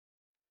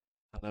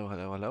Hello,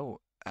 hello,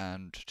 hello.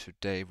 And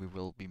today we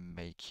will be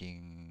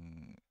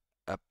making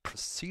a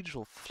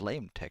procedural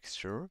flame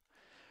texture,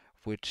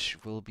 which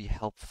will be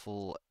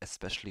helpful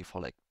especially for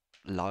like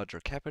larger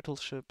capital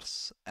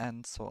ships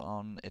and so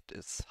on. It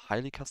is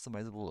highly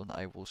customizable and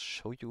I will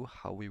show you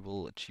how we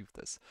will achieve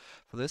this.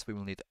 For this we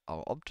will need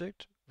our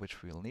object,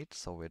 which we will need.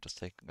 So we're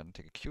just gonna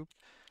take a cube,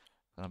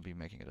 gonna be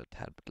making it a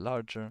tad bit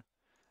larger,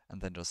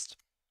 and then just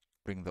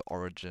bring the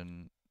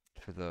origin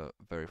to the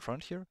very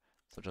front here.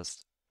 So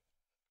just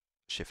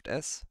Shift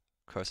S,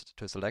 cursor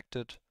to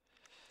selected,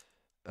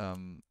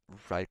 um,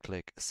 right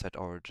click, set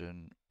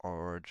origin,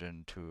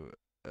 origin to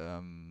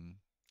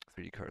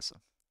 3D cursor.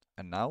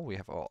 And now we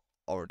have our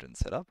origin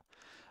set up,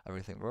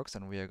 everything works,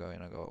 and we are going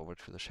to go over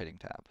to the shading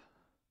tab.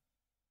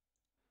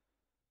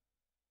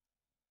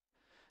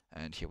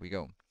 And here we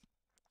go.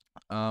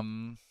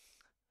 Um,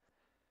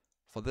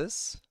 for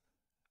this,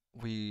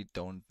 we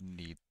don't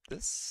need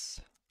this,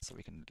 so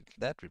we can delete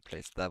that,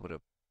 replace that with a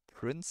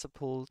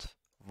principled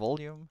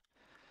volume,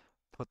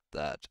 put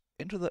that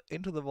into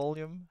the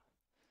volume,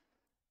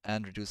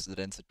 and reduce the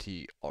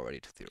density already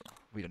to 0.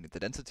 We don't need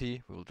the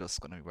density, we're just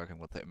going to be working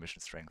with the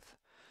emission strength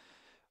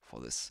for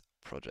this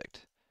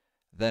project.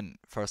 Then,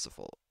 first of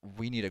all,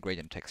 we need a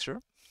gradient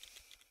texture.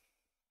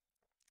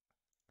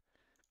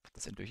 Put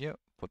this into here,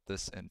 put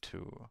this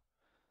into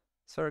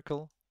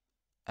circle,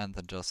 and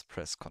then just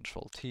press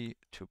Ctrl T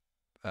to,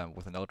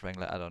 with a node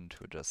wrangler add-on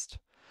to just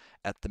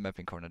add the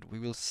mapping coordinate. We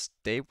will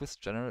stay with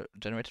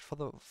generated for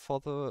the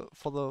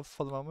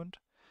moment,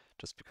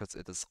 just because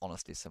it is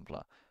honestly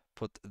simpler.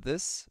 Put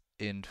this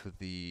into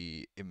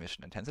the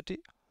emission intensity,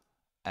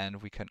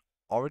 and we can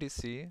already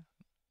see,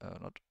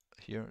 not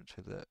here,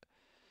 to the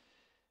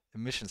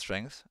emission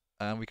strength,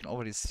 and we can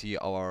already see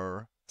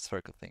our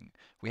spherical thing.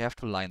 We have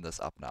to line this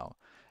up now.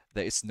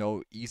 There is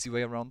no easy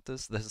way around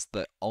this. This is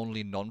the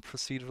only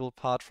non-procedural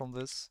part from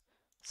this,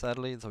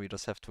 sadly, so we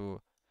just have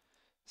to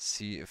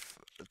see if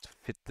to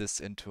fit this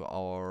into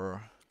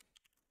our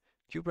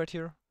cube right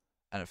here,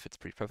 and it fits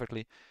pretty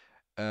perfectly.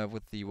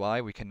 With the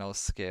Y, we can now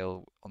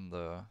scale on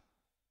the,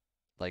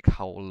 like,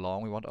 how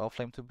long we want our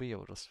flame to be. I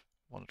will just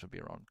want it to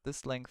be around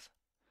this length.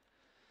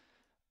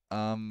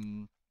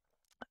 And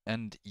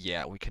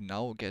yeah, we can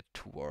now get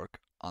to work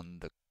on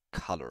the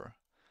color.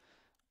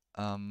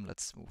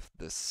 Let's move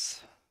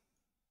this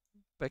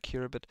back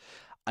here a bit.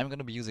 I'm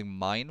gonna be using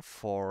mine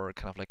for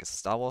kind of like a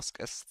Star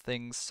Wars-esque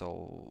thing,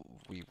 so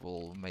we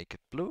will make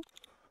it blue.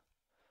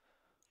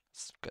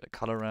 Let's get a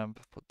color ramp,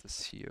 put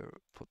this here,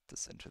 put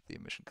this into the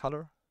emission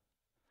color.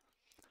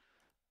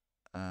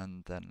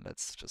 And then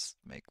let's just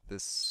make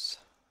this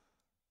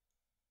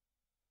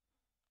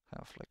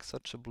kind of like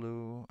such a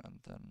blue, and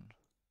then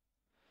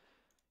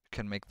you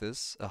can make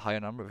this a higher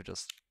number if you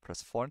just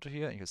press 4 into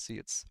here, and you see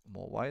it's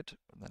more white.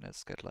 And then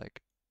let's get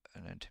like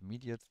an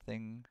intermediate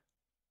thing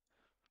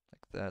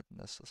like that, and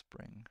let's just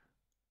bring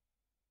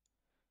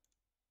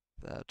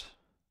that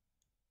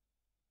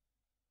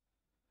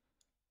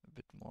a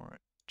bit more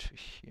to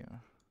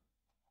here.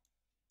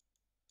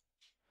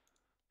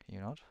 Can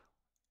you not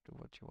do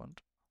what you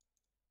want?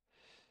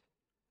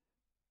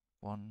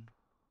 One,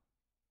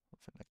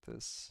 something like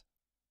this.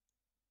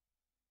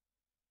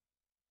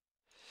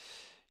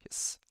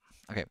 Yes.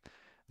 Okay.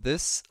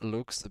 This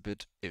looks a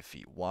bit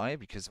iffy. Why?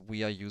 Because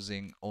we are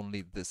using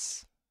only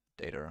this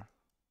data,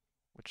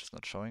 which is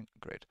not showing.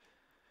 Great.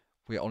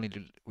 We are only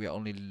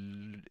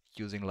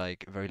using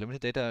like very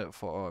limited data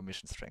for our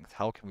emission strength.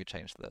 How can we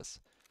change this?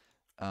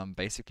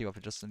 Basically, what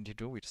we just need to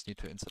do, we just need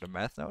to insert a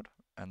math node,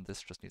 and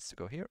this just needs to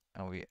go here,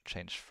 and we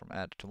change from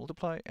add to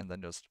multiply, and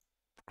then just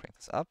crank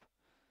this up.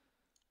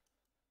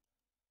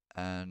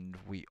 And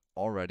we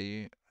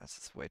already, this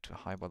is way too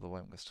high by the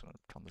way, I'm just going to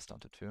turn this down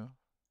to 2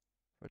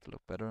 for it to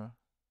look better.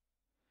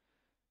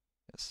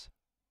 Yes,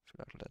 I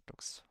feel like that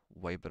looks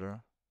way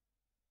better.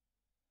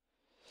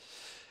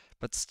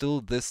 But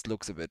still, this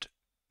looks a bit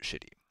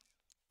shitty.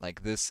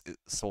 Like this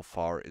so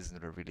far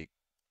isn't a really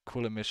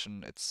cool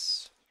emission.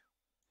 It's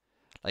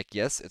like,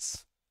 yes,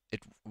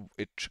 it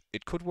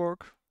could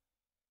work.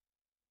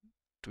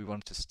 Do we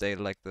want it to stay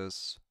like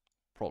this?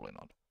 Probably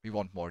not. We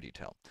want more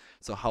detail.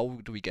 So how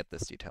do we get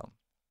this detail?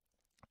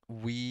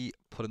 We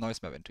put a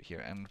noise map into here,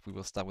 and we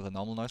will start with a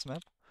normal noise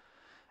map.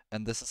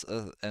 And this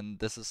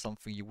is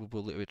something you will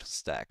be able to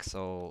stack.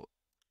 So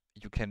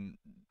you can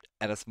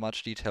add as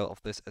much detail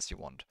of this as you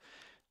want.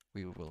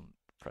 We will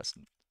press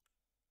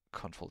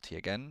Ctrl T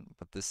again,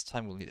 but this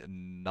time we'll need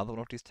another one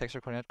of these texture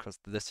coordinates, because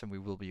this time we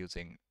will be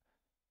using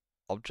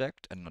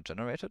object and not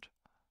generated.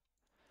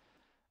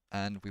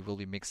 And we will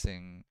be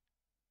mixing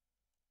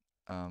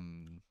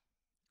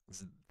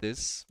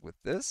this with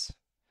this.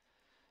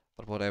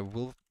 But what I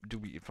will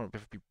do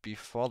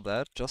before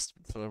that, just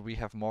so that we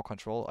have more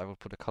control, I will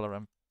put a color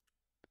ramp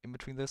in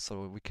between this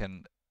so we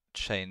can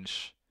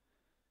change.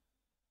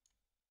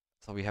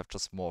 So we have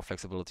just more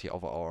flexibility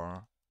over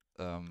our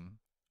flame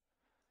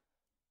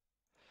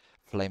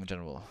in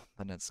general.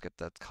 Then let's get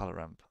that color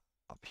ramp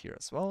up here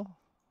as well.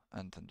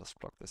 And then just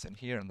plug this in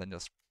here, and then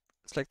just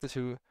select the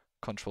two,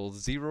 Control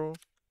 0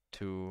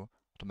 to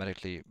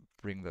automatically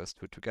bring those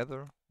two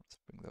together. Let's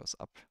bring bring those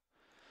up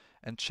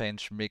and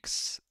change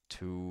mix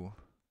to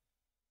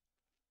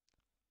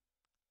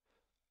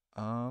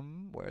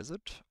where is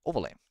it?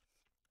 Overlay.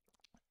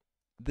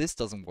 This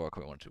doesn't work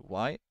how we want to.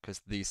 Why?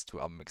 Because these two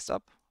are mixed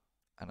up,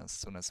 and as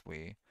soon as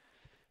we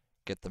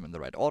get them in the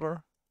right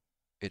order,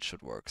 it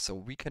should work. So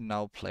we can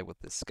now play with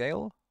this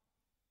scale,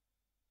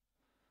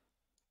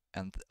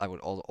 and I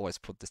would always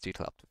put this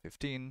detail up to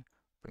 15,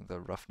 bring the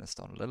roughness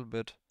down a little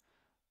bit,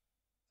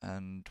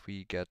 and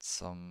we get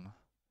some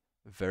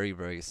very,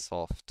 very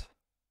soft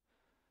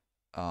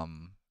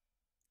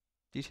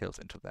details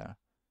into there.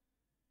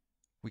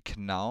 We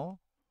can now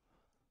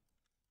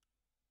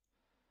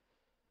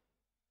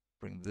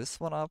bring this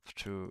one up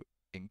to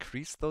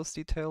increase those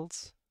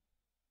details.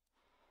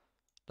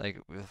 Like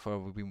before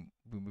we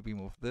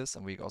move this,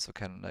 and we also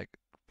can like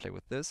play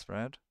with this,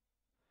 right?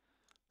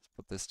 Let's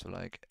put this to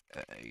like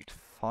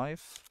 8.5.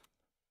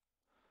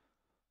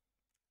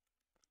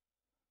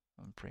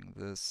 And bring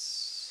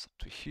this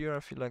to here. I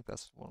feel like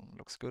that one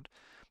looks good.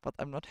 But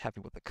I'm not happy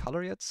with the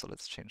color yet, so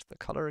let's change the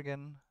color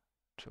again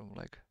to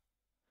like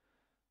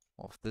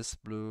more of this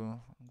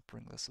blue.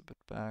 Bring this a bit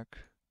back.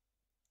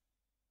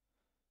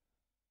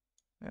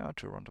 Yeah,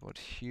 to around about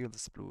here,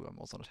 this blue, I'm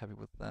also not happy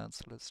with that,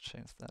 so let's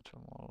change that to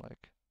more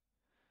like...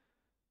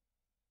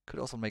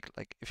 Could also make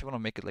like, if you want to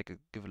make it like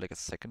give it like a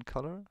second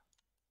color.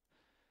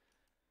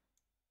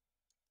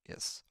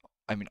 Yes.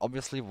 I mean,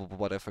 obviously,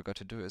 what I forgot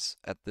to do is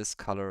add this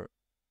color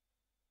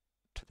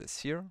to this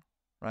here,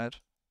 right?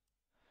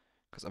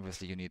 Because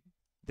obviously you need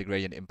the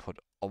gradient input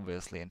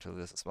obviously into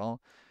this as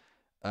well.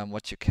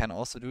 What you can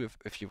also do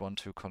if you want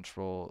to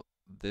control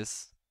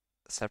this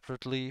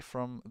separately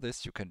from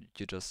this, you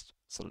just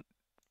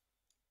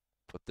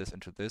put this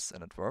into this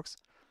and it works.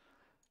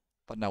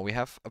 But now we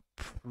have a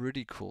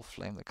pretty cool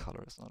flame. The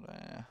color is not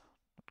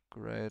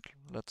great.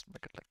 Let's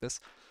make it like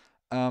this.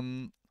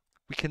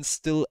 We can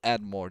still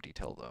add more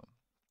detail though.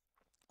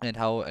 And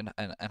how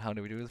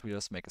do we do this? We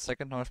just make a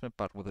second noise map,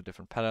 but with a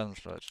different pattern.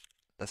 So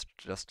let's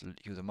just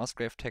use a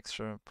Musgrave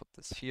texture. Put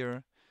this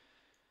here.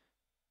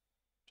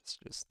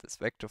 Just use this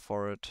vector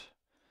for it.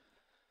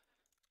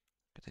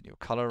 Get a new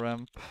color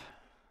ramp.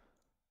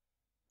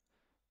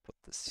 Put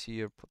this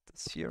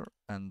here,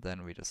 and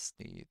then we just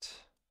need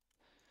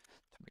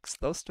to mix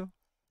those two.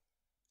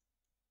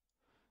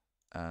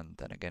 And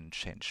then again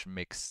change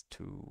mix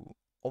to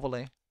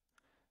overlay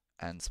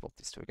and swap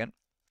these two again.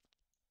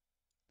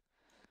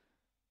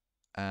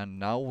 And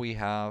now we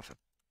have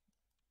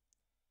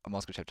a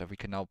Musgrave chapter. We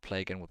can now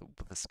play again with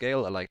the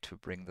scale. I like to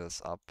bring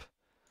this up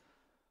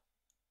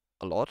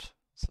a lot,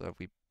 so that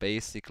we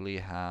basically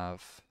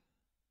have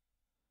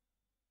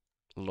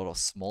a lot of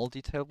small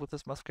detail with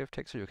this Musgrave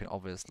texture. You can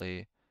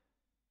obviously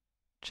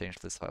change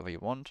this however you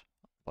want,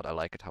 but I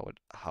like it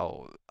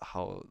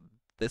how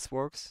this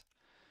works.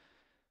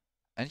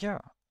 And yeah,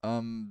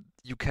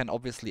 you can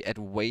obviously add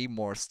way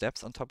more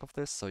steps on top of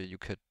this, so you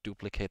could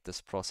duplicate this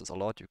process a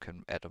lot. You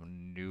can add a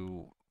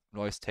new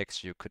noise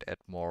texture. You could add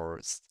more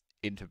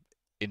into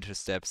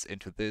steps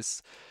into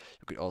this.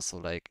 You could also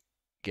like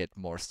get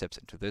more steps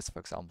into this. For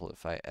example,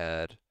 if I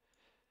add,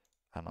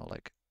 I don't know,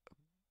 like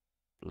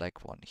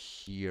black one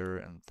here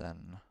and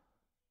then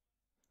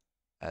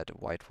add a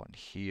white one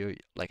here,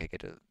 like I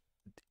get a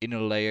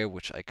inner layer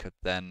which I could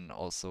then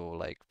also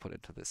like put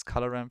into this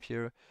color ramp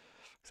here.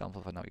 For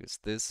example, if I now use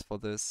this for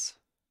this,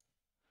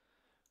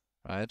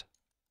 right?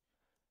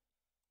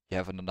 You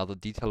have another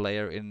detail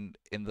layer in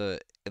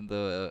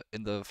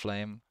the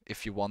flame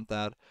if you want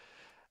that.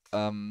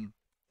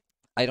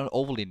 I don't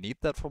overly need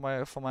that for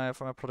my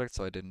product,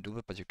 so I didn't do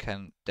it, but you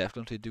can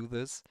definitely do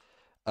this.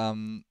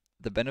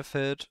 The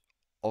benefit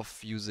of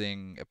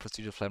using a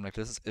procedural flame like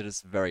this is it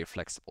is very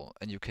flexible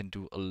and you can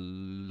do a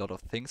lot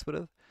of things with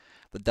it.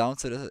 The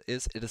downside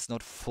is it is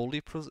not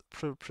fully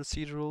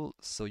procedural,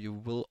 so you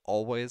will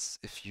always,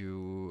 if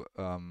you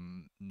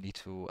need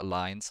to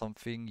align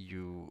something,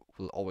 you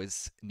will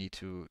always need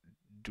to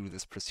do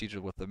this procedure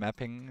with the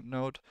mapping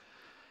node,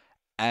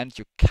 and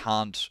you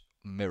can't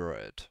mirror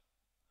it.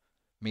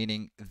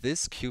 Meaning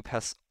this cube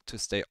has to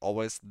stay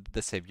always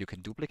the same. You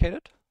can duplicate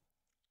it.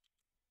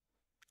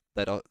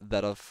 That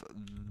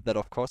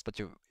of course, but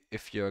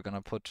if you're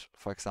gonna put,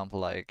 for example,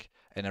 like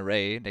an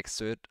array next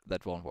to it,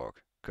 that won't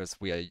work because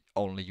we are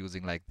only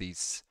using like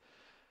these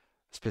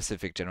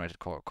specific generated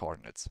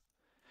coordinates,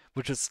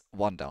 which is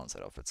one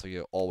downside of it. So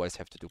you always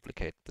have to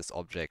duplicate this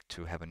object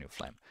to have a new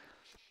flame.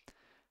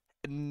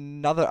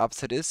 Another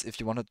upside is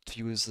if you wanted to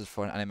use it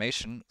for an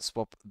animation,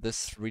 swap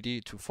this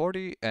 3D to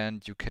 4D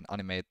and you can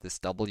animate this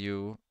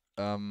W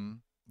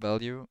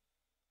value.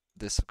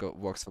 This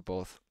works for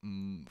both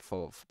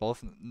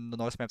both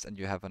noise maps, and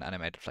you have an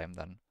animated flame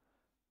then,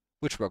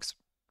 which works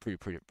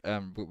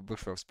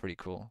which works pretty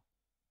cool,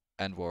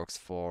 and works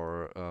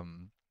for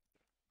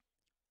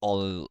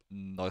all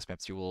noise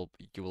maps you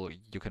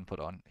can put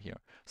on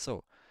here.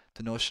 So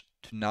to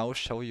now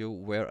show you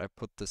where I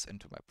put this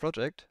into my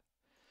project,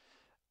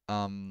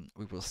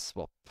 we will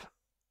swap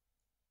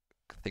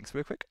things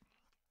real quick.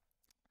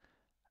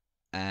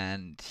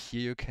 And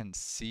here you can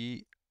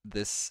see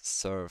this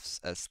serves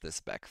as this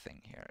back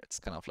thing here. It's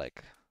kind of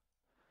like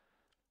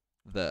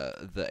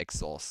the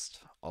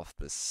exhaust of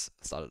this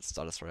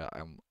Star Destroyer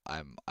I'm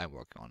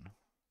working on.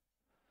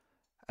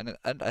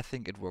 And I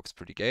think it works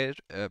pretty great.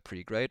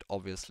 Pretty great.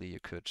 Obviously, you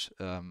could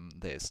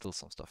there's still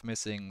some stuff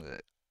missing,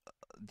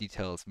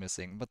 details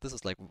missing, but this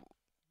is like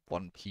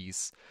one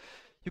piece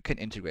you can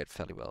integrate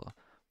fairly well.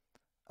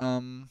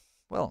 Um,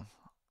 well,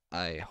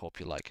 I hope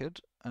you like it,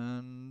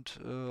 and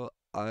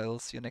I'll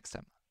see you next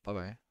time. Bye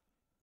bye.